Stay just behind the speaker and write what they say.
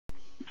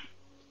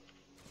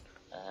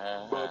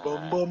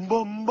Boom, boom,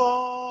 boom,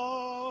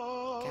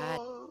 boom. God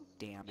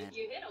damn it. If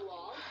you hit a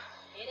wall,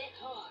 hit it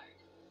hard.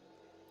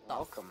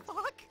 Welcome.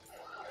 Fuck.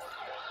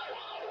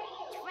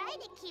 Try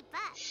to keep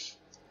up.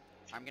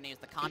 I'm gonna use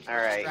the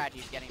controversial Alright. strategy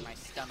of getting my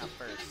stun up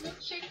first.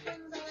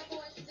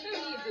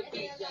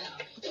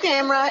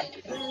 Damn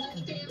right.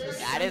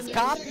 That is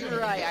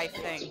copyright, I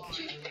think.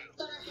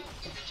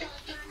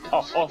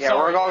 Oh, Yeah,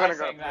 sorry, we're all I gonna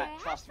sang go. that.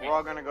 Trust me. We're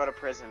all gonna go to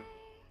prison.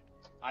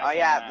 I Oh sang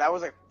yeah, that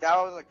was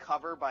a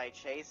cover by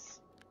Chase.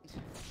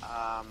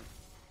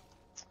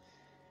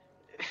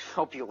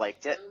 Hope you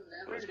liked it.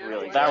 It was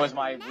really good. That was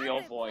my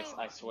real voice,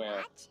 I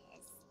swear.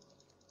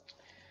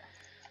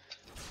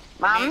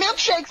 My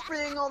milkshake's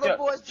bringing all the Dude,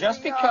 boys. just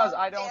to the because yard.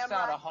 I don't Damn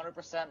sound right.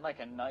 100% like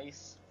a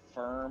nice,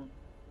 firm,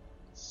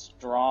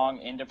 strong,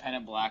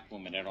 independent black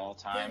woman at all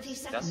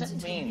times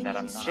doesn't mean that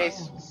I'm not.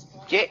 Chase,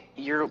 get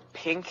your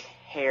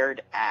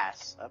pink-haired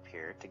ass up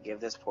here to give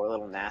this poor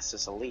little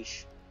Nassus a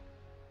leash.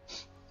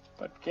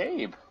 But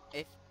Gabe,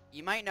 If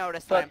you might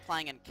notice But- that I'm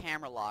playing in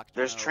camera lock.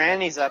 There's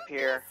trannies up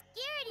here.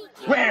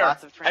 Where?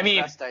 Lots of I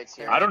mean, transvestites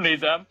here. I don't need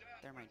them.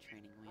 They're my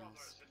training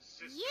wheels.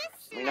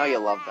 We know you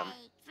love them.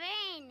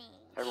 Bernie.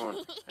 Everyone,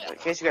 in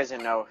case you guys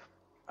didn't know,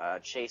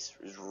 Chase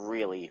is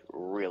really,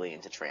 really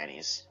into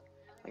trannies.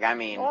 Like, I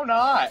mean, Or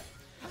not.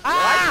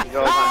 Ah! he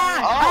goes Ah!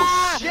 on.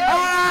 Oh shit!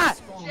 Ah!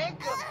 Jacob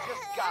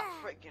just got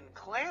freaking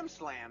clam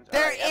slammed.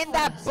 They're Alright, in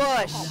that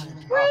bush!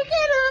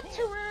 up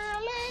too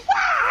early.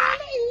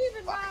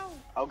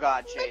 Oh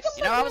god, Chase.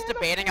 You know, I was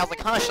debating, I was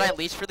like, huh, should I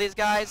leash for these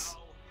guys?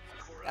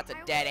 That's a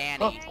dead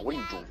Annie. What are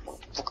you doing,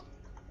 motherfucker?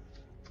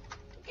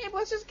 Gabe,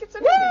 let's just get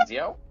some meetings,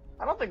 yo.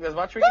 I don't think there's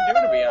much we can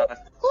do, to be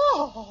honest.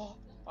 Oh,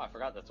 I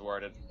forgot that's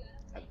worded.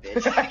 A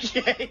bitch.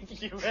 Gabe,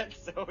 you went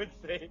so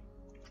insane.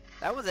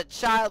 That was a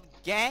child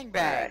gangbang.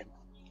 Alright.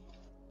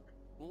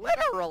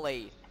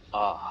 Literally.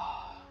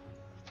 Oh,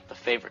 the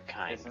favorite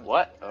kind. Isn't-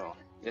 What? Oh.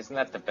 Isn't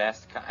that the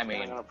best I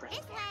mean, It's like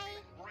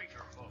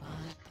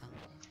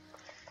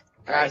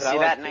Alright, guys, I see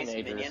like that nice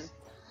teenagers. minion?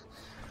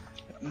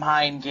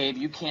 Mine, Gabe,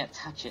 you can't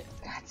touch it.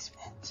 That's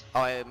meant.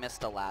 Oh, I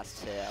missed the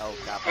last hit. Oh,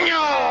 god.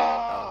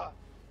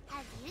 No!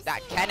 have you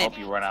That seen Kennedy. Hope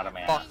you run out of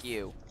mana. Fuck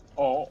you.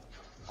 Oh.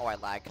 Oh, I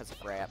lag because of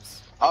fraps.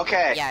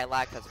 Okay. Yeah, I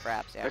lag because of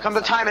fraps. Yeah, There comes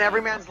a time in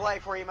every man's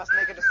life where he must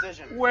make a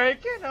decision.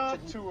 Waking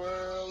up too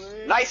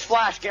early. Nice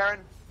flash, Garen.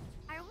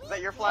 Are we? Is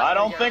that your flash? I or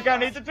don't Garen's think I flash?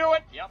 need to do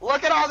it. Yep.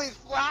 Look at all these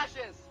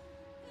flashes!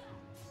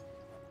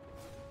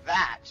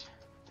 That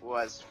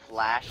was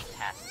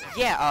flash-tastic.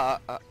 Yeah,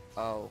 oh.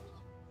 Oh.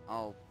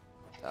 Oh.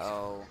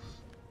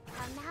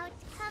 Come out,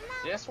 come out.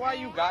 That's why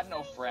you got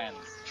no friends.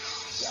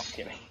 Yeah, I'm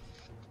kidding.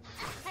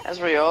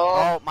 Ezreal.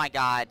 Oh my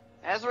god.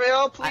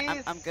 Ezreal,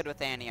 please. I'm good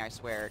with Annie, I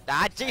swear.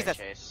 Ah, Jesus!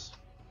 Chase.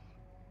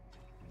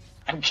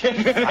 I'm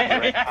kidding.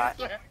 Copyright I hot.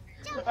 swear.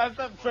 That's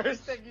the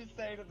first thing you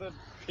say to the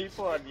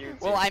people on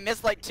YouTube. Well, I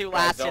missed like 2 Guys,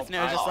 last don't hits, and it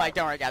was pile just on. like,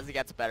 don't worry guys, it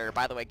gets better.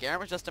 By the way, Garen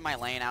was just in my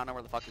lane, I don't know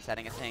where the fuck he's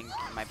heading, I think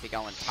he might be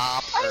going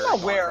top. I don't or know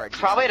going where. for a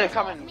decent Probably to kill.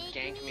 come and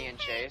gank me and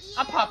Chase.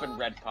 I'm popping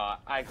red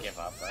pot. I give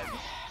up.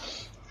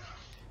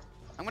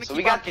 I'm gonna So keep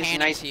we got on these panning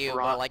nice to you,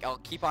 bron- but like, I'll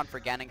keep on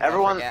forgetting. 'cause I'll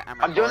Everyone, forget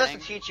I'm doing this to recording.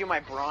 teach you my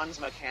bronze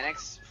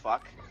mechanics.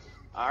 Fuck.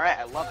 Alright,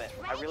 I love it.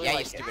 I really Yeah, like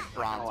you it. stupid I don't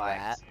bronze know why.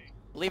 rat.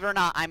 Believe it or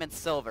not, I'm in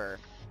silver.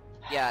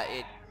 Yeah,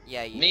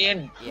 yeah, you. Me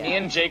and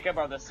Yeah. Jacob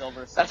are the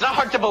silver. That's not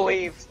hard to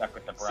believe. Stuck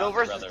with the bronze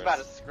Silver's brothers. just about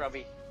as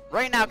scrubby.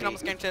 Right now, I can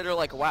almost consider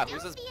like, wow,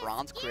 who's this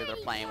bronze crew they're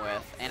playing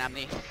with? And I'm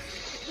the.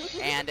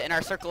 And in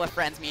our circle of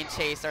friends, me and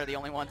Chase are the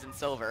only ones in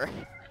silver.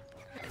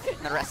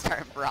 And the rest are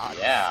in bronze.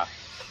 Yeah.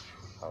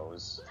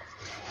 Pose.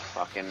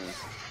 Fucking.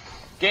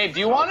 Gabe, do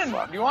you want to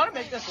fuck.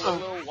 make this a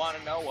little want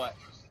to know what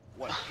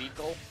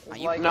fecal Are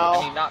is you- like? No.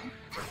 I mean, not.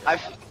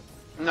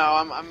 No,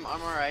 I'm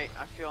alright.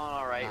 I'm feeling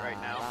alright right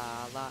La, now.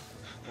 la, la.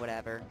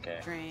 Whatever. Okay.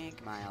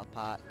 Drink my old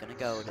pot. Gonna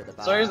go to the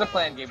bar. So here's the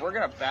plan, Gabe. We're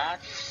gonna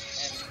back,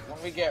 and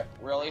when we get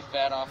really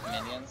fed off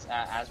minions,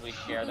 as we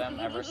share them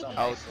ever so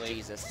Oh nicely,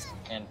 Jesus.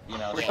 and you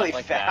know Really stuff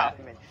like fat.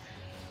 that.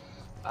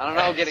 I don't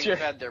know getting Sure.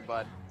 fed there,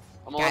 bud.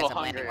 I'm a Guys, little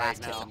I'm landing hungry right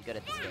last hits. now. I'm good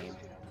at this game.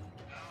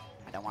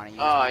 I don't want to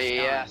use Oh, my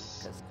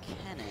yes. Because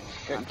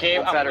Kennen.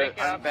 Gabe, I'm I'm better-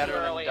 waking I'm up better too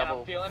than early, and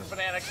double. I'm feeling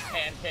banana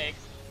pancakes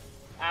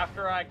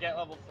after I get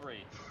level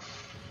 3.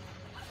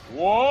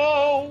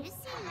 Whoa! You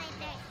see my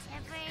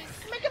big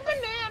tippers? Make a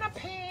banana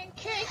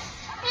pancake.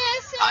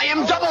 I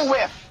am double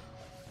whiff!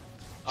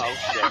 Oh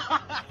shit.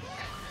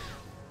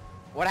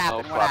 What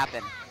happened? Oh, What fuck.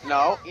 happened?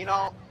 No, you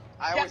know,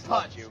 I Get always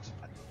loved punched. you.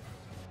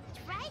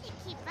 Try to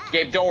keep up.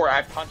 Gabe, don't worry.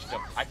 I punched him.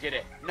 I did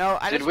it. No,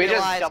 I Did just we just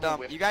realized double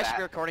whiff you guys should that?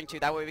 be recording too.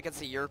 That way we can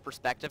see your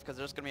perspective because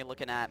they're just gonna be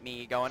looking at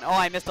me going, "Oh,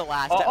 I missed the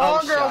last." Uh-oh,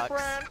 Oh,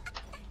 girlfriend.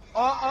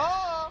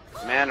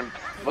 shucks. Man,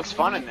 looks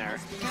fun in there.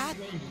 God,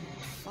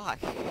 fuck.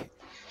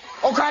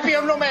 Oh crap! You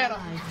have no mana.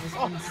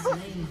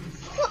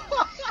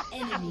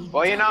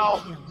 Well, you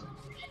know,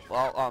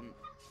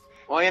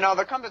 Well,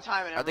 there comes a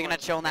time in are they gonna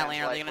everyone's chill in that man's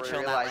lane? Are they life gonna where chill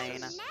in he that lane?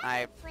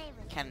 realizes-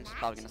 Ken's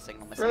probably gonna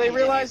signal me. Really He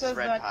realizes needs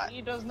red that pot.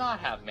 he does not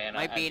have mana. Am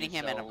I as beating you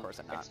him? And so of course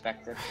I'm not.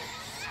 Expected.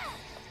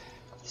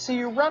 So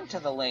you run to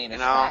the lane You as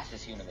know. fast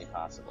as humanly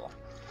possible.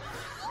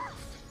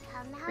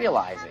 Come out,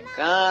 realizing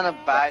Gonna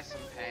buy some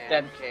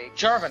that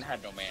pancakes. Jarvan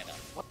had no mana.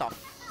 What the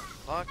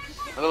fuck?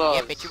 Look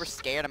Yeah, at bitch, you were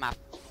scared of my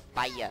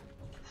fire.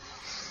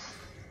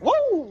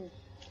 Woo!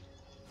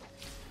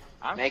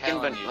 I'm Making,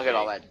 telling but you, look at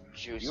all Jake, that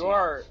juicy. You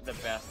are the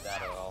best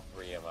out of all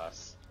three of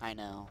us. I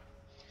know.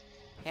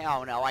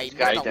 Hell no, I He's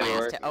missed got the the last.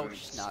 word Oh,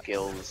 schnuck.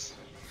 skills.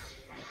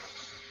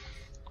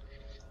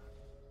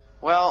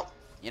 Well,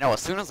 You know,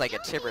 as soon as I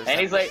get Tibbers, And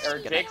he's I'm like, just or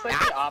gonna- Jake's like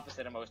the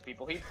opposite of most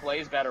people. He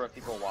plays better with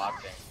people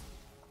watching.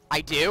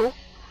 I do?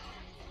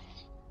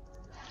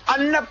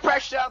 under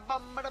pressure.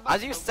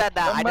 As you said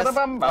that, I just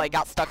like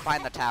got stuck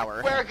behind the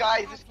tower. Where,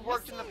 guys? This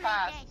worked in the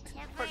past.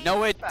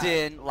 No, it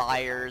didn't,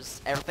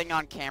 liars. Everything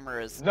on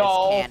camera is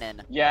No.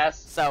 canon. Yes.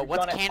 So we've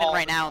what's done it canon all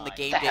right the now in the time.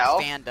 Game The Ditch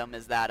hell? fandom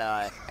is that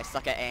I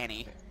suck at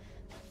Annie.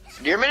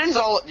 Do your minions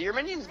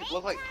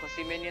look like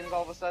pussy minions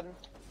all of a sudden?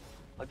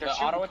 Like they're The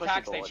shooting auto pussy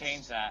attacks, they bullets.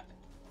 changed that.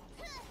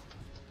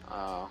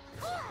 Oh,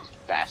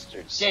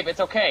 bastards. Gabe, it's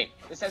okay.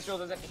 This Ezreal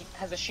doesn't. He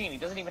has a sheen. He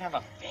doesn't even have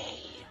a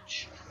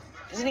phage.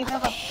 Doesn't even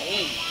have a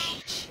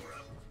phage.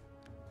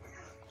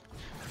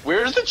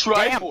 Where's the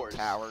Damn Triforce?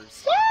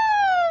 towers.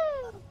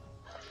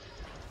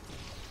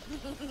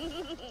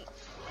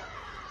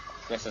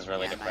 This is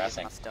really Yeah,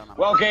 depressing. my stone on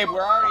Well, my- Gabe,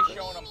 we're already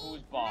showing him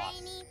who's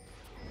boss.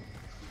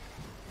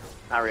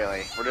 Not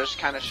really. We're just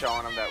kind of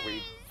showing them that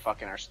we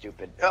fucking are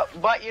stupid.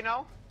 But you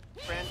know,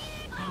 friend,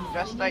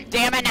 just like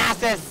Damn it,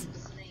 Nasus!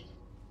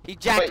 He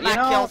jacked my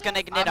kills, gonna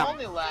ignite I'm him.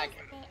 only lagging.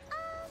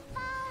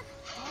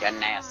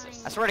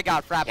 Ganassus. I swear to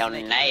God, Fraps Yo,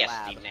 making me nasty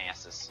laugh.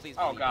 Nassus. Please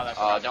Oh believe god, me. that's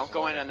Oh, don't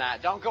go in on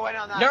that. Don't go in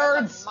on that.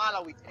 Nerds! That's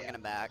mono we Taking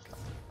him back.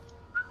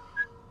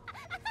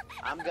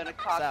 I'm gonna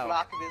cock So,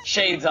 block this.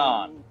 Shades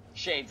on.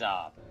 Shades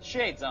off.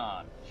 Shades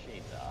on.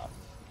 Shades off.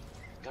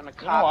 Gonna know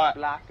cock what?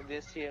 block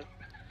this here.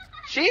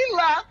 She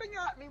laughing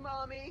at me,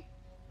 mommy.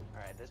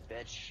 All right, this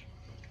bitch.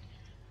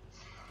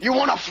 You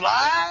want a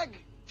flag?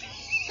 This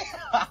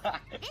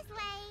way,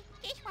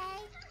 this way.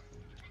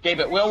 Gabe,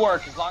 it will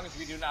work as long as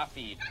we do not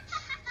feed.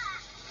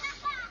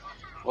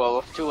 Well,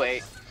 it's too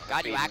late.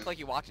 God, you act like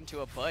you walked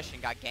into a bush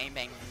and got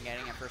gangbanged from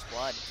getting your first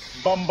blood.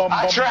 Bum bum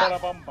I try- bum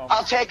bum bum.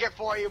 I'll take it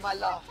for you, my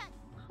love.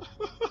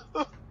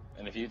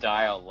 And if you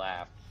die, I'll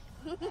laugh.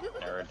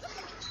 Nerd.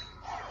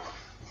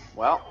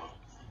 Well,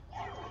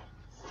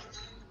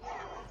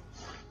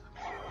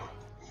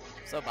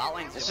 So bot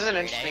lane's this is doing an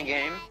great, interesting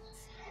eh? game.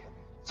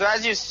 So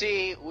as you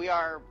see, we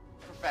are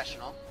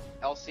professional,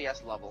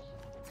 LCS level.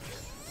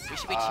 We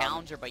should be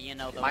challenger, but you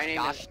know those my name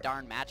gosh is-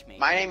 darn matchmakers.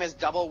 My name is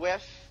Double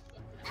Whiff.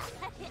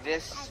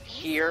 This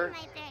here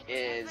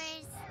is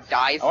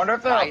dies. I wonder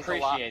if they'll dies a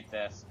lot. appreciate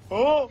this.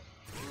 Oh!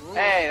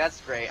 Hey,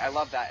 that's great. I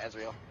love that,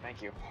 Ezreal.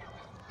 Thank you.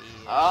 The,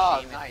 Oh,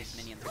 shame if nice.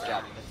 these minions Good are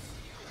job.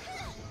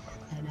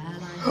 An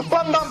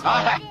Bum, bum,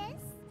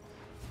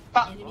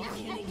 bum. enemy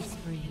killing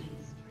spree.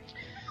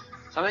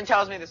 Something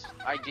tells me this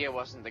idea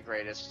wasn't the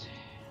greatest.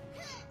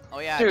 Oh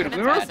yeah, Dude, Kenan's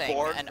we were missing,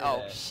 bored and for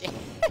oh this. shit.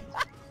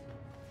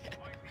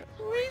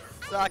 We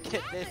suck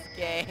at this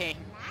game.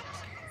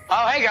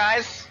 Oh, hey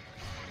guys.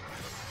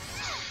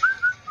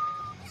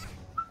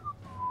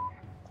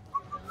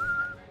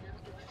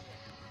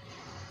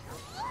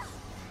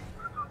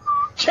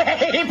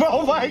 Gabe,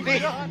 oh my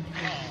god!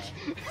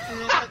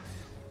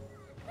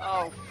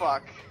 Oh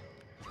fuck.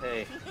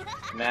 Hey,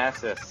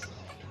 Nasus.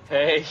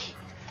 Hey.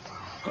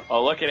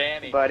 Oh, look at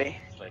Annie. Buddy.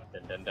 It's like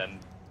dun dun dun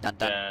Dun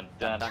dun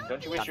dun. dun.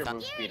 Don't you wish your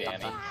move speed,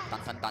 Annie?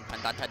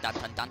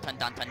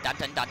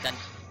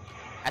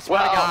 I swear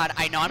to Well, God,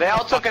 I know I'm they gonna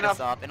all fuck took this enough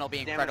up, and it'll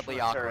be damage incredibly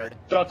from the turret.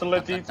 awkward.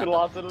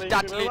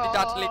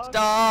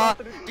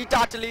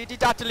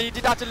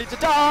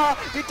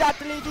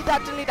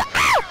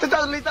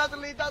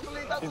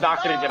 He's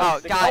not gonna get Oh,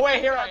 a God. Oh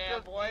wait, here I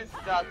am, boys.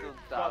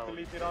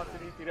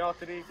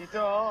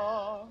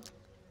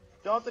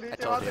 I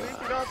told you.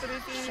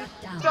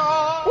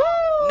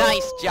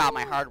 Nice job,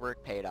 my hard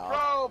work paid off.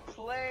 Bro,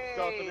 play.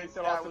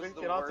 That was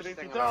the worst thing I've ever seen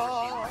in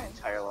my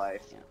entire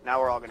life. Now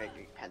we're all gonna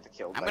get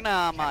pentakilled. I'm by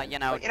gonna, Kennen. you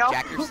know, But, you know,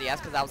 jack your CS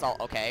because that was all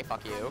okay.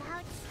 Fuck you. Come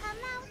out,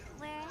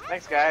 we're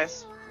Thanks,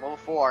 guys. Level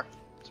 4.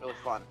 It's really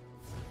fun.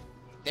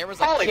 There was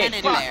a Holy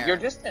cannon fuck, there. You're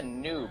just a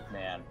noob,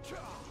 man.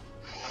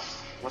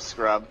 What's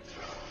scrub?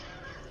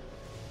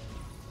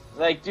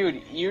 Like,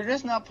 dude, you're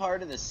just not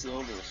part of the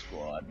Silver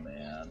Squad,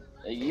 man.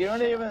 Like, you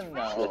don't even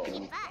know.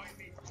 Flipping.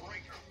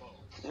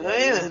 I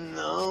don't even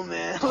know,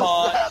 man.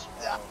 Pause.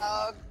 What's up,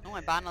 dog? Oh, I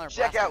bought another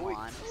Check out, we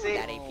one. see.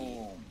 That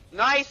AP.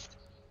 Nice.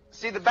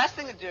 See, the best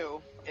thing to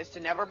do is to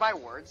never buy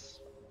words.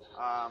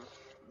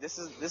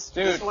 This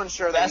Dude, will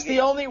ensure that that's you the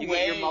get, only you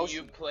way get your most.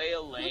 you play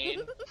a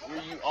lane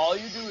where all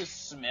you do is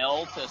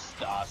smell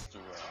testosterone.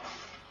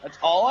 That's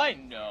all I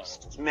know.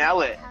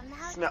 Smell it.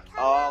 Smell.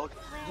 Oh, look.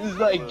 Just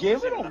like,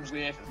 give it a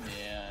whiff,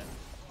 man.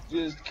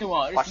 Just, come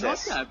on, Watch it's not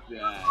this. that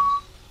bad.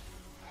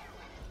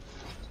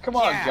 Come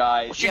on, Yeah.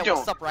 guys. What you Yeah, doing?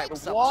 what's up, right? The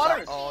What's up?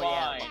 water's What's up? Oh,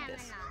 yeah, fine. like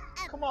this.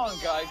 Come on,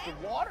 guys,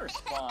 the water's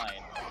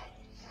fine.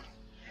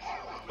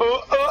 So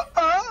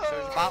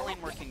is bot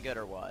lane working good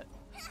or what?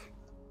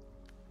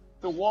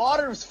 The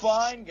water's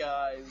fine,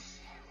 guys.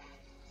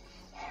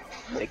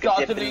 Take a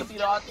dip in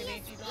the...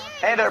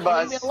 Hey there,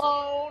 Buzz. Leave me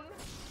alone.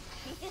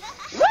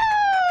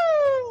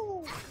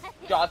 Woo!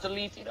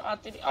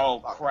 Oh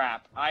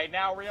crap! I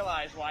now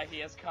realize why he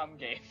has come,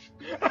 Gabe.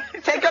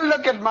 Take a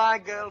look at my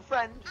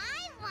girlfriend.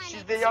 I want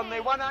She's it the too.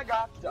 only one I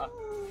got.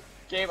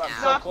 Gabe, I'm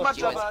so Not close much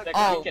to of you. a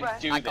Oh, We can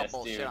do I got this,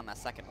 bullshit dude. on that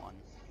second one.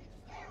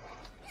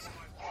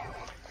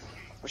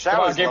 Wish I Come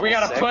on, was Gabe, we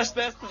level gotta 6. push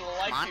this to the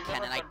light. Come on, you've Ken,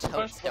 never and I been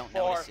totes pushed don't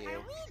before. notice you.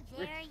 Are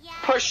we there yet?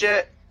 Push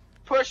it.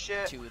 Push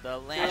it. To the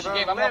limit. Actually,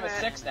 Gabe, I'm level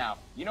Limit. 6 now.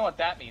 You know what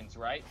that means,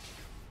 right?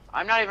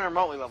 I'm not even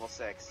remotely level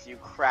 6. You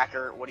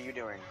cracker. What are you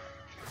doing?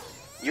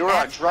 You are a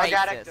That's drug racist.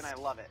 addict, and I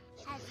love it.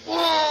 Have you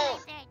heard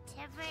their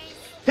timbers?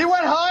 He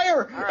went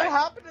higher! All right. It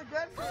happened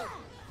again.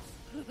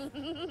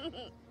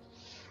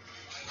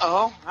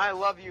 Oh, I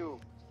love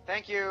you.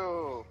 Thank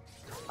you.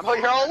 I'm out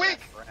here all week.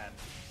 Friend.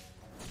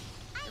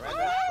 You're my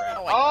best friend.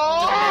 Oh, wait.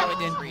 Oh! Just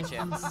barely did reach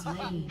him.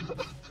 Slain.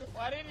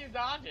 Why didn't you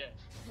dodge it?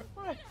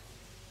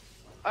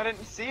 I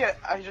didn't see it.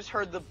 I just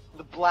heard the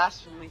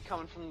blasphemy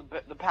coming from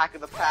the pack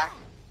of the pack.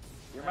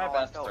 You're my Oh,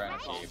 best I felt friend,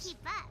 bad. Try to Gabe. keep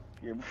up.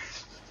 You're...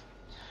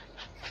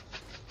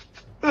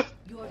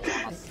 Your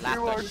I'll slap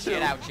You are the shit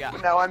too. out ya.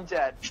 Now I'm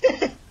dead.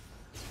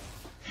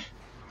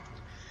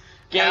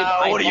 Gabe, Now,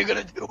 I what are you love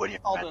gonna do when you're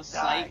all gonna the die?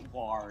 sight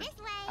ward. This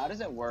way. How does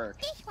it work?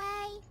 This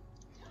way.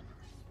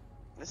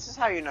 This is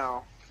how you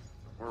know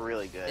we're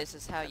really good. This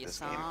is how at you this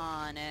game.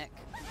 Sonic.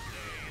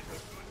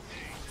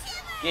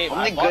 Gabe,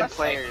 Only I bought good a sight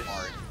players.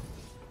 ward.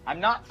 I'm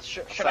not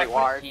sure. Should Sight I put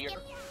ward. it here?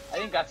 I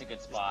think that's a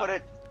good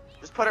spot.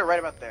 Just put it right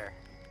about there.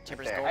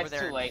 Timbers, there. go over It's there.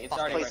 too and late. It's fuck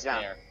already it. right Place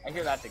down. there. I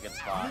hear that's a good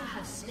spot. You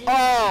have slain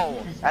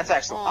Oh! That's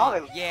excellent.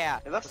 Oh, Oh, yeah.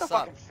 it looks so What's up?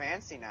 fucking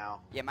fancy now.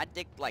 Yeah, my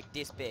dick like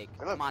this big.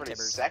 They look Come on, pretty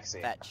Timbers.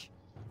 sexy. Fetch.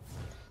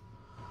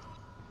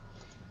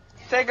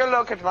 Take a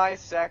look at my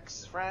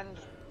sex, friend.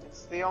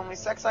 It's the only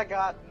sex I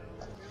got.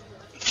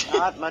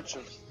 Not much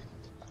of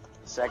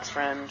sex,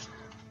 friend.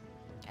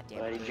 Goddamn.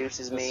 But he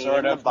juices The me sword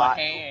in the of my bot.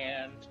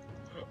 hand.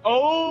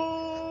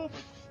 Oh!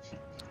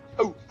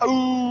 Oh,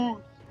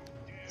 oh!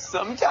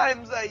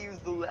 Sometimes I use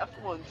the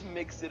left one to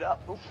mix it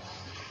up. Oh. Are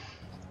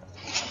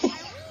we there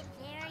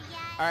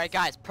yet? Alright,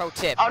 guys, pro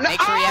tip. Oh, no.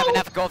 Make sure you have Ow!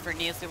 enough gold for a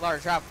needlessly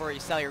large drop before you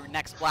sell your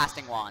next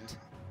blasting wand.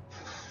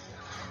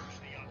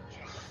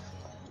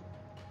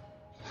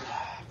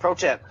 Pro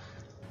tip.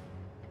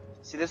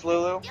 See this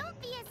Lulu?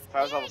 Don't be a If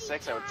I was level scaredy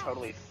 6, I would cat.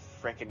 totally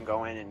frickin'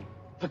 go in and...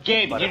 But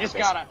Gabe, But you it just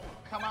was- gotta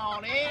come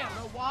on in.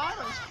 The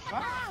water's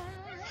fine.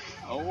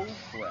 Oh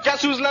crap.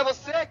 Guess who's level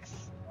 6?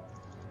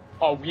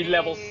 Are we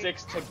level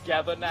 6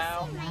 together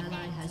now? An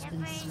ally has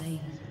been slain.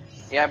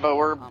 Yeah, but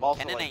we're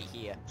also Kennen like ain't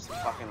here. some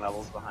fucking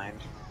levels behind.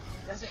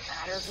 Does it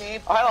matter,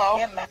 Gabe? Oh,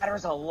 hello. It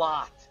matters a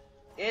lot.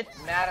 It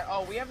matters.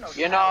 Oh, we have no.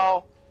 You tower.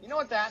 know, You know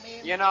what that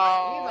means? you know,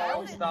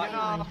 Elo, An stop.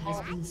 ally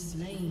has been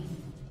slain.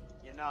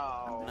 you I'm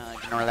know. gonna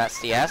ignore that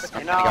CS.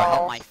 I'm You gonna go know.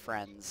 help my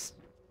friends.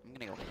 I'm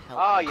gonna go help.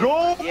 Oh, my- you,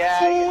 Go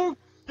yeah,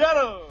 get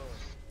him.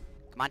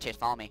 Come on, Chase,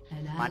 follow me.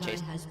 An Come on, ally Chase.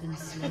 has been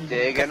slain.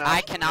 digging up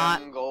I cannot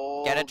them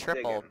gold Get a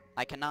triple. digging.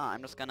 I cannot.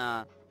 I'm just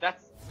gonna.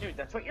 That's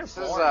what you're This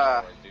is, born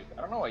for, dude.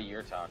 I don't know what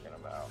you're talking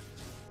about.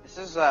 This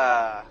is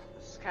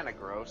kind of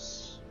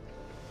gross.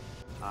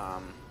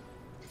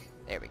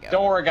 There we go.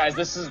 Don't worry, guys.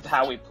 This is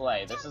how we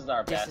play. This is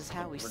our This best. is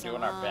how we We're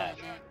doing our best.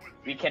 Sonic.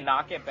 We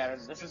cannot get better.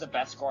 This is the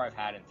best score I've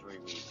had in 3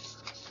 weeks.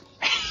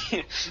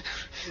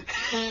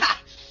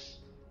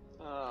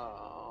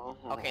 Oh.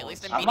 Okay, at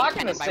least I'm I'm beating not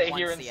gonna Kennen by sit 1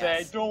 here and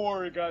CS. say, "Don't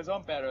worry, guys.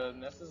 I'm better than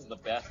this. This is the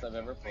best I've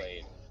ever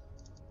played."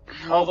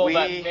 Oh, Although we-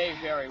 that may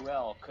very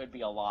well could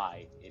be a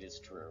lie. It is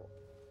true.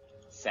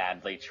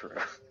 Sadly true.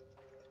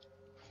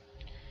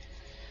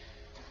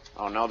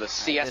 Oh no, the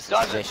CS this is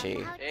does it.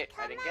 fishy. Hey,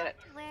 I didn't get it.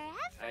 Wherever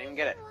I didn't even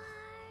get it. you are.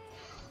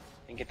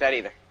 Didn't get that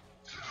either.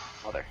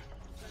 Mother.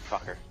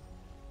 Fucker.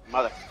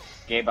 Mother.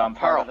 Gabe, I'm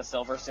part Pearl. of the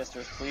Silver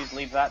Sisters. Please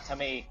leave that to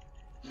me.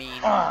 Mean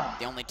Ah.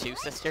 the only 2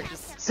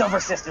 sisters. Silver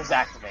Sisters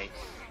activate.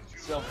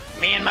 Silver.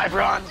 Me and my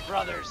bronze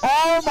brothers.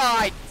 Oh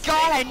my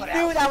god! I put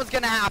knew out. that was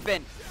gonna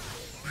happen.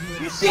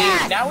 You see,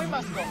 Yes! now we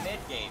must go mid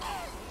game.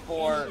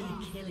 For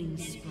Killing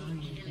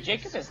spree.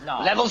 Jacob is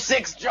not. Level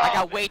 6 job. I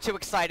got way too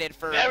excited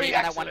for Very being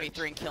in that excellent.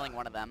 1v3 and killing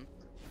one of them.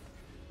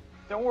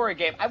 Don't worry,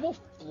 Gabe. I will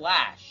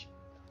flash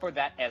for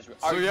that Ezra.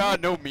 Are you?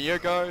 no Mia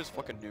guys,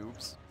 fucking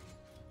noobs.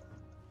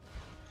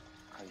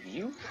 Are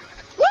you?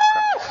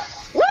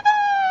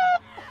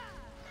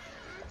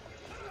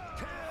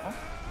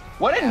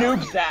 What a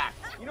noob Zach.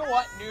 You know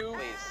what, noob?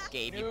 Please.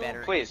 Gabe, you Noob,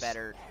 better, please. you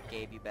better,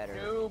 Gabe, you better,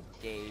 Noob.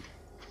 Gabe,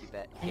 you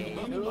bet, An Gabe,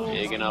 enemy has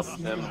Digging been up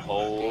slain. them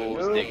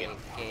holes, Noob. digging.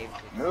 Gabe.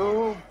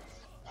 Noob.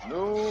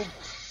 Noob.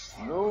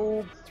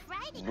 Noob.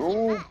 Try to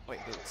Noob. keep up. Wait,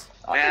 boots.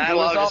 Man, I do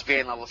love is all- just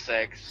being level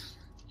 6.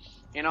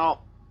 You know,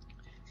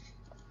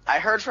 I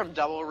heard from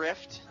Double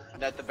Rift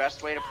that the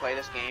best way to play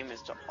this game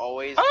is to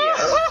always be a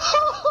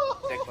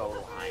 6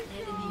 level behind.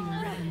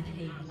 Enemy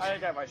rampage. I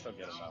think I might still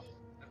get him though.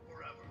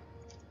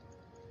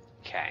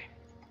 Okay.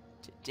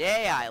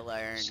 Today I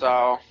learned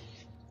So,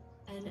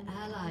 An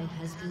ally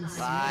has been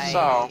Vi slain.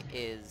 So-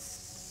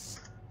 is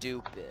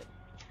stupid.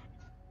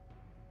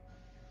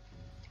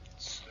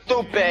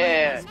 stupid.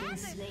 Has been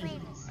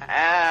slain.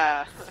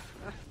 Ah.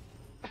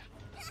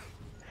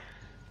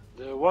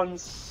 There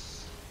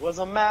once was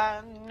a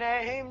man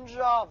named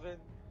Jarvin.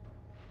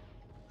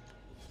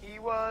 He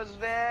was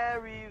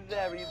very,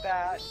 very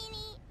bad.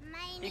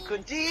 He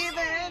couldn't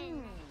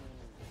even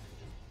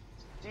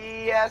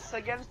DS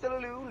against the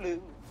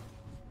Lulu.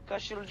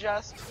 Cause she'll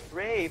just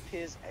rape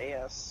his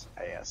ass.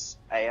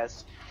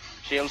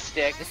 She'll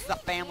stick This is a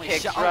family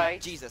Picked show. right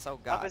Oh, Jesus. Oh,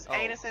 up God. his Oh.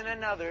 anus in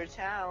another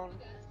town.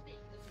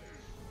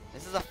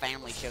 This is a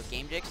family show.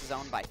 Game Jix is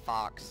owned by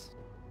Fox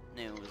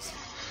News.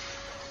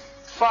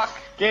 Fuck.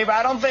 Gabe,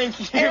 I don't think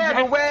you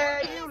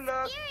Everywhere you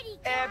look,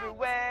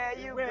 everywhere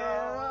you Where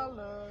I go,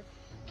 look.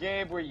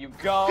 Gabe, where you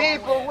go?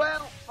 people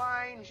will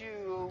find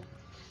you.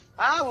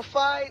 I will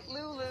fight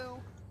Lulu,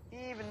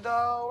 even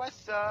though I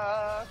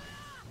suck.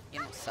 You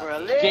know, For a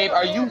suck. little- Gabe,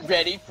 are you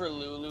ready for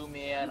Lulu,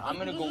 man? I'm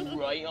gonna go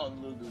right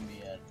on Lulu,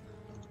 man.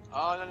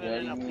 Oh, no,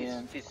 Ready, please,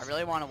 man? please. I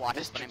really want to watch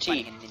this, but Mr. I'm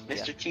T. playing a ninja.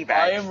 Mr. I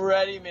Teabag. am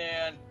ready,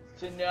 man.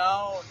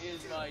 Now is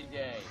my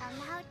day.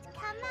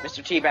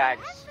 Mr.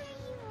 Teabags.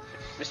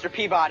 Mr.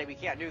 Peabody, we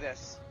can't do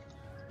this.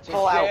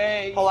 Pull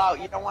Today out. Pull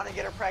out. You don't want to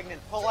get her pregnant.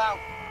 Pull out.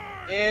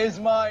 is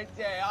my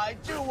day. I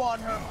do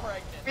want her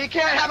pregnant. We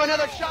can't have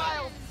another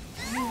child.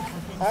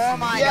 Oh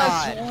my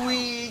Yes, God.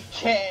 we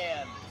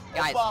can.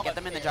 Guys, Obama get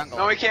them in the can. jungle.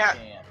 No, we can't.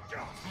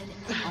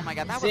 Oh my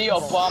God, that See,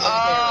 was Obama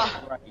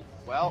Ah. is right.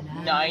 Well,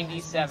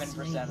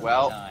 97% of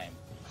Well. the time.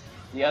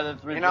 The other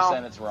 3% You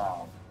know- it's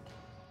wrong.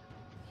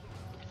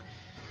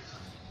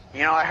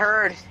 I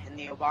heard in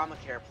the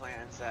Obamacare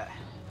plans that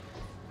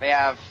they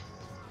have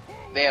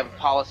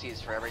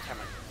policies for every time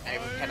a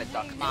pet a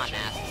duck. Come on,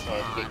 Nasty. So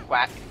if you get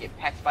quacked, if you get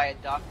pecked by a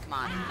duck, Come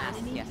on,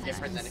 Nasty. Yes, Enemy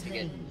different has than if been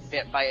you get slain.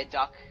 bit by a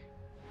duck,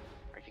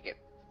 or if you get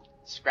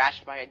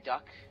scratched by a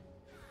duck.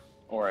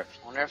 Or if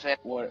I wonder if they have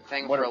what a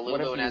thing what- for a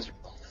what if Lulu and you- Ezra.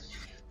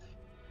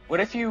 What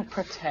if you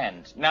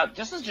pretend? Now,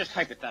 this is just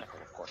hypothetical,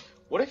 of course.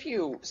 What if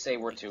you say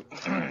we're to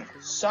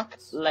suck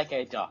like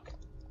a duck?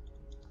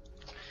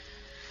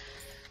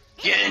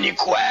 Can you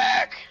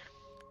quack?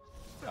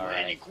 All Can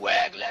you right.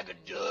 quack like a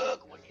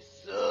duck when you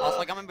suck? Also,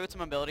 like I'm in Boots of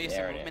Mobility, so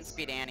There it movement is.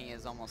 speed Annie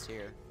is almost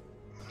here.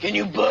 Can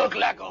you buck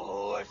like a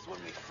horse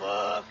when we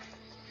fuck?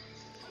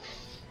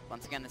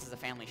 Once again, this is a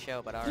family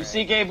show, but You alright.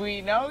 see, Gabe,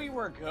 we know you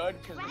were good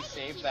because we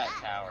saved that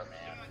tower,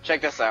 man.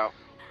 Check this out.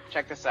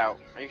 Check this out.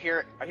 Are you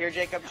here? Are you here,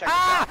 Jacob? Check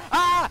Ah! this out.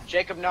 Ah!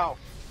 Jacob, no.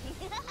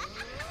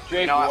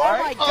 Jake, No, you oh Oh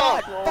alright? my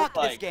God! Oh, Fuck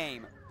like- this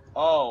game!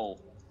 Oh.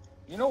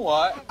 You know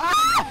what?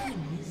 Ah!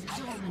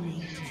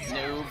 Dominating.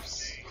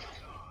 Noobs.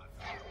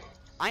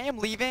 I am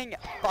leaving.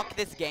 Fuck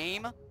this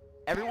game.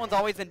 Everyone's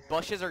always in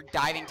bushes or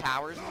diving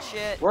towers and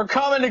shit. We're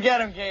coming to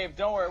get him, Gabe.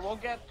 Don't worry. We'll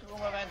get to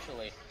him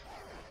eventually.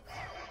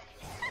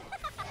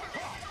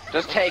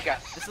 Just take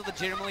us. This is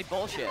legitimately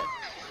bullshit.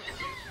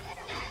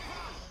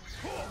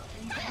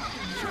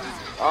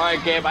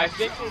 Alright, Gabe. I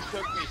think they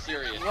took me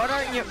serious. What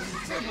are you?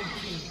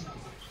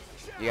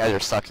 You guys are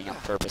sucking on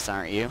purpose,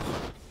 aren't you?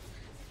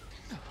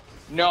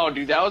 No,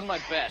 dude, that was my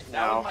best.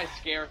 That No. was my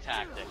scare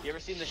tactic. You ever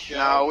seen the show?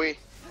 No, we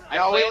I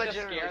no, we planned to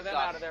legitimately scare them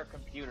suck. out of their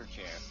computer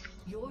chair.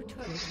 Your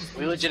turret has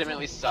been We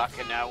legitimately suck,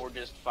 and now we're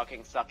just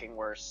fucking sucking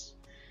worse.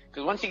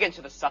 Because once you get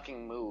into the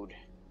sucking mood,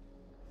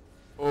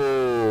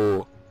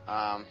 Ooh.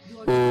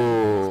 Your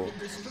turret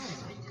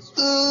has been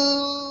destroyed.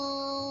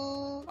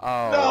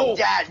 Oh.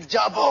 yeah,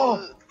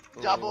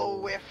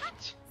 double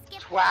whiffed,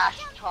 twash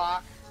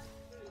talk.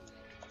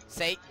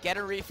 Say, get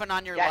a refund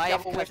on your Yeah, life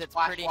double because whiff, it's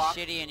twash pretty walk.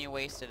 shitty and you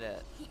wasted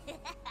it.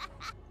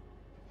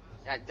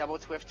 Yeah, double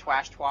twift,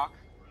 twash twalk.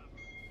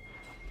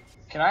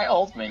 Can I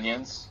ult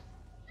minions?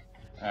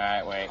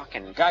 Alright, wait.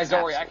 Fucking Guys,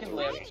 don't worry. I can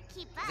absolutely. live.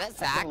 Is that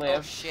Zach? Oh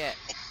live. shit.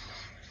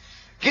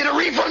 Get a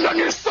refund on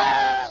your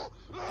soul!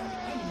 An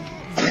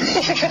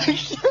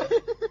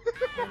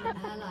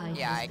ally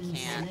Yeah, has I been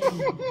can't.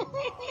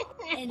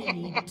 slain.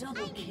 Enemy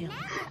double kill.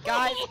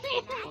 Guys,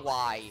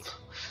 why?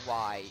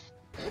 Why?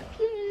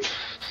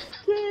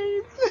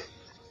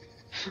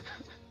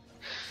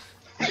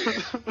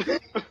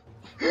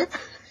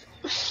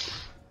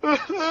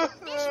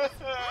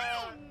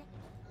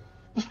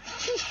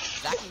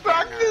 Zach can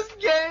Fuck get this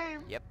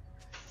game! Yep.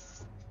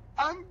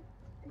 I'm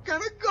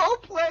gonna go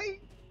play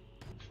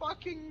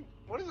fucking...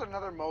 What is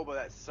another MOBA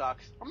that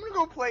sucks? I'm gonna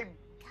go play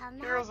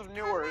Heroes of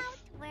New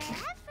Earth. Wherever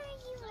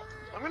you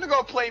are. I'm gonna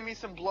go play me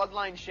some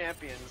Bloodline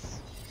Champions.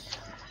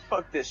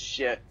 Fuck this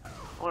shit. I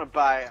wanna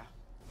buy...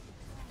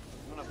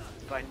 I'm gonna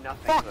buy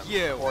nothing. Fuck but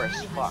you.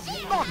 Forest. Fuck.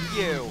 Fuck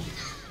you!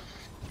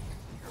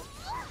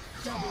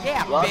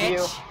 Yeah, Love bitch!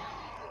 you.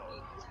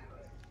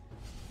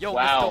 Yo,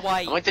 Wow. Mr.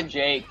 White! I'm like the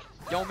Jake.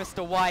 Yo,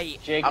 Mr. White!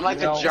 Jake, I'm like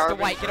you the know, Jarvis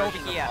Mr. White, get over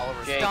version of here. Oliver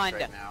Jake. Twist Stunned.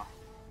 right now.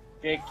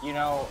 Jake, you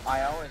know,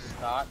 I always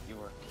thought you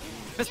were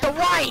cute. Mr.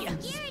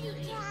 White!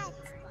 Security cat.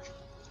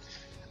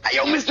 Hey,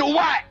 yo, Mr.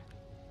 White!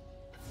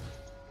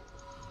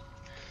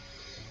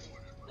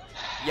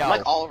 Yo, I'm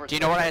like Oliver do you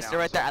know what I Twist just did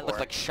right there? I now, look so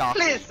like shock.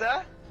 Please,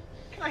 sir.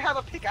 Can I have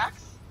a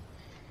pickaxe?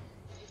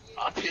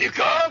 A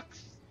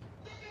pickaxe?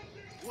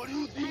 What do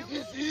you think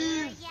this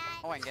is?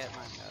 Oh, I can get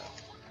mine.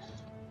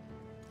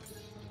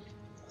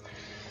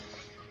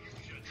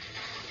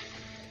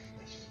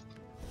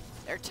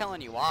 They're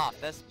telling you off.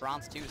 This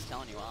bronze 2 is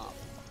telling you off.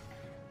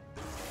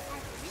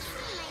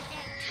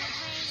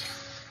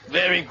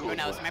 Very Who good.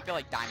 knows? It might be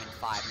like Diamond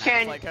 5. And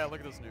Can- I'm like, hey, look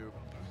at this noob.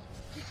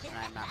 And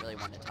I'm not really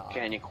one to talk.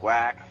 Can you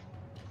quack?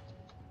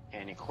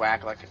 Can you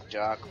quack like a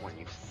duck when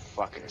you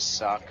fucking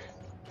suck?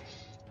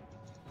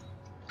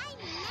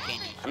 Can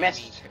you I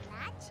missed. me?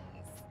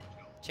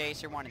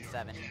 Chase, you're 1 in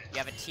 7. You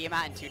have a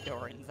Tiamat and 2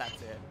 Dorans.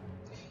 That's it.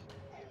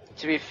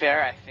 To be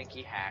fair, I think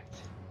he hacked.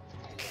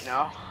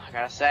 No, I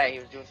gotta say, he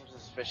was doing some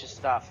suspicious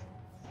stuff.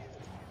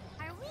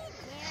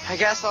 I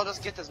guess I'll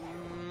just get this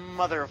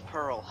mother of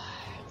pearl.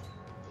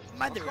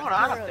 What's going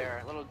on up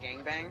there? A little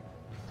gangbang?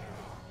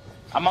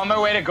 I'm on my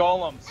way to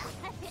golems.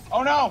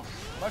 Oh no!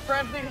 My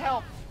friends need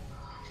help.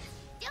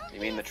 You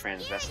mean the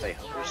transvestite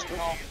hookers?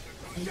 Oh.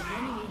 An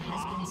enemy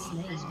has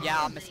been slain.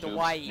 Yeah, Mr.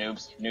 White.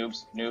 Noobs.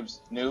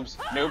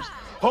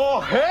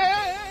 Oh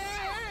hey!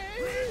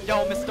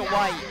 Yo, Mr.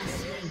 White.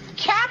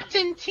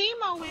 Captain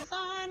Timo is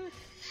on! Yo,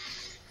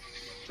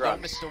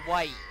 Drugs. Mr.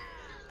 White.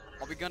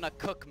 Are we gonna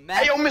cook meth?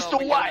 Hey, yo, or Mr. are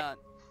we White. gonna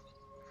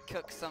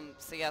cook some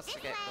CS to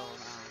get going on?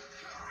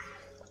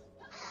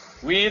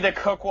 We need to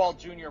cook while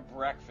Junior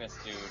breakfast,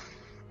 dude.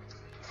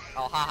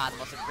 Oh, haha, the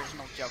most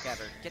original joke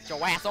ever. Get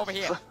your ass over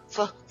here.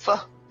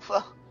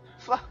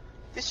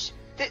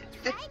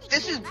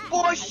 This is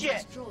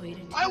bullshit!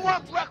 I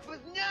want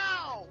breakfast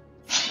now!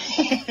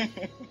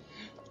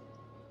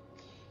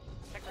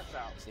 Check this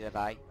out. See that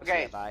vi?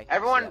 Okay, See that vi?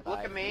 everyone, See that look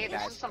vi? at me.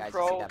 This Guys, is some guys,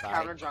 pro you see that vi?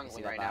 counter You jungling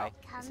see right that now.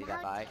 vi? You see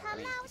that vi? I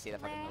mean, you see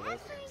that fucking Lulu?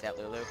 See that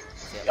Lulu?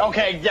 See that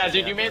Okay, Lulu? yeah, See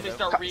dude, that you made me Lulu?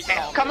 start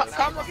recalling. Come this. look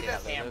You at see this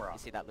that Lulu? camera. You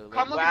see that Lulu?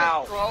 Come look Wow,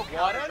 at this pro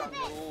what counter a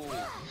jungling.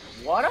 noob.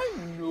 What a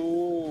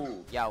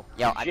noob. Yo,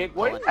 I be Jake,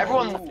 pulling what-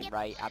 everyone- ults left and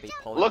right. I be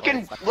pulling Look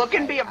and- ults left look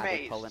and right. be I be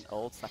amazed. pulling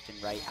ults left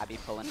and right. I be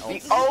pulling The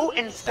ults. 0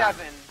 and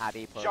 7 I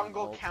be pulling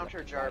jungle ults counter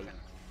left and right.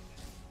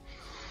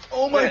 Jarvan.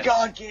 Oh my Yes.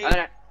 god, Gabe. And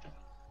then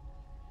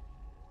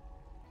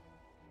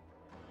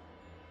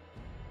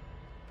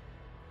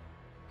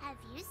Have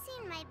you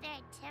seen my bear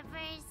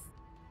Tivers?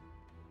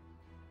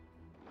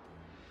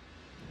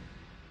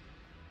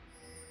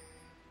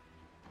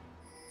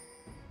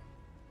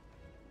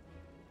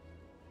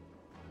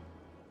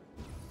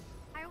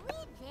 Are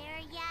we there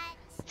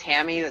yet?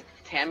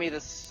 Tammy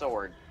the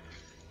sword.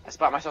 I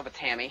spot myself a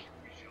Tammy.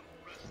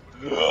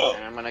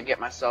 And I'm gonna get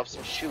myself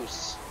some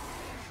shoes.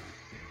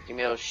 Give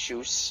me those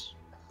shoes.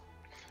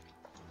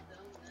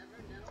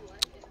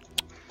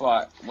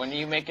 But when are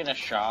you making a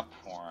shop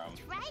for him?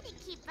 Try to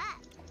keep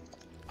up.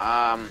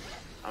 I'm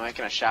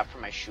making a shop for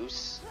my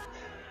shoes.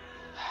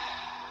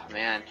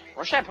 Man,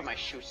 where should I put my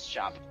shoes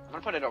shop? I'm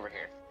gonna put it over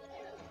here.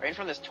 Right in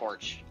front of this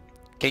torch.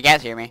 Can you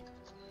guys hear me?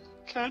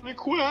 Can you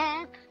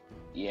quack?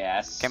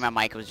 Yes. Okay, my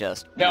mic was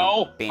just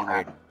No. being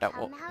weird. Don't-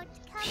 Come well, out,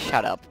 come shut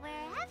out, up.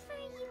 Wherever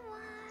you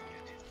are.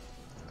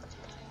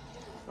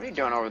 What are you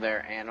doing over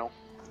there, Anal?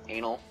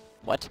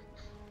 What?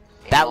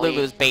 That Anally.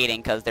 Lulu's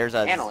baiting because there's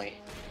a. Anally.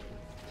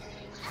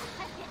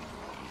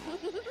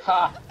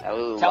 Ha. That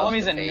Lulu Tell him loves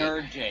he's to a bait.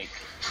 nerd, Jake.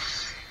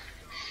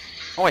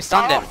 Oh, I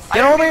stunned him. I Get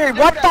didn't over mean here! to do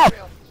What that, the?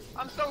 Ezreal.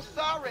 I'm so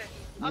sorry.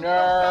 I'm Nerd.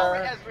 so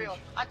sorry, Ezreal.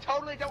 I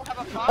totally don't have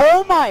a phone.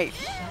 Oh my!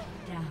 Shut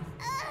down.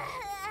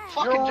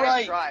 Fucking You're just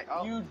right. try.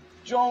 Oh. You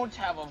don't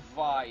have a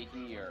Vi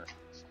here.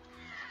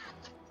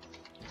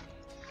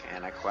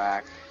 Can I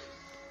quack?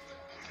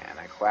 Can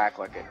I quack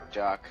like a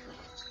duck?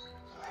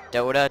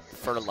 Dota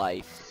for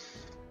life.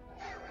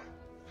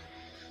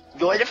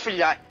 Good for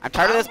that. I'm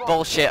tired of this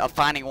bullshit of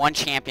finding one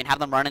champion, have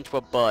them run into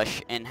a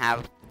bush, and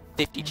have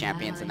 50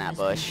 champions in that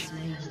bush.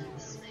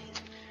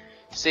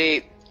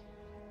 See,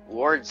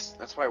 wards.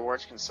 That's why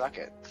wards can suck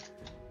it.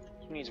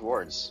 Who needs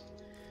wards?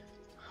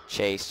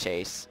 Chase.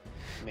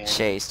 Man.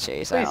 Chase. I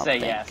Please don't say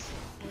think. yes.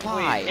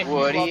 Why? If you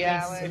Woody love this-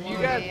 Allen, If you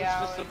Woody guys wish to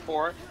Allen.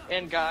 support,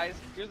 and guys,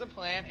 here's the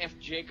plan. If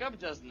Jacob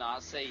does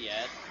not say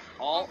yes,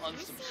 I'll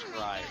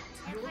unsubscribe.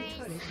 Your turret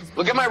has been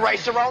Look at my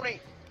rice-a-roni.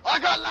 I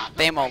got lots.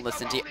 They won't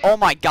listen to you. Oh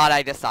my god,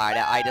 I decided.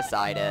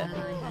 An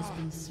ally has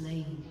been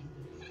slain.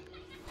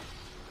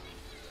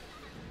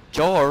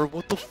 Jar,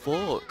 what the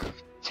fuck?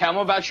 Tell him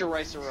about your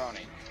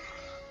rice-a-roni.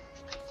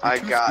 I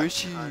too got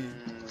squishy.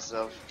 tons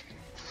of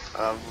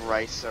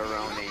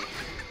rice-a-roni,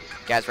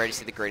 You guys ready to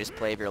see the greatest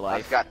play of your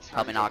life? I've got tons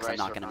Probably not, of because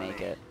I'm not gonna rice-a-roni.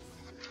 make it.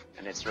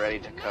 and it's ready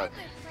to cook.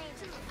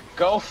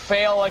 Go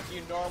fail like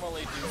you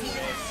normally do,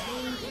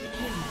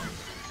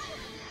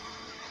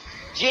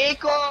 Jake.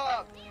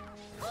 Jacob!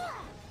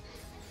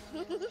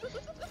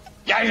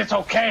 Guys, it's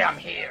okay. I'm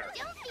here.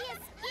 Don't be a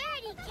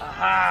scaredy cat.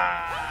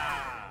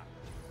 Aha!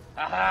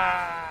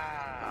 Aha!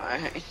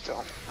 I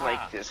don't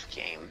like this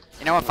game.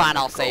 You know what? Fine,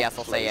 I'll say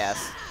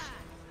yes.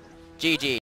 GG.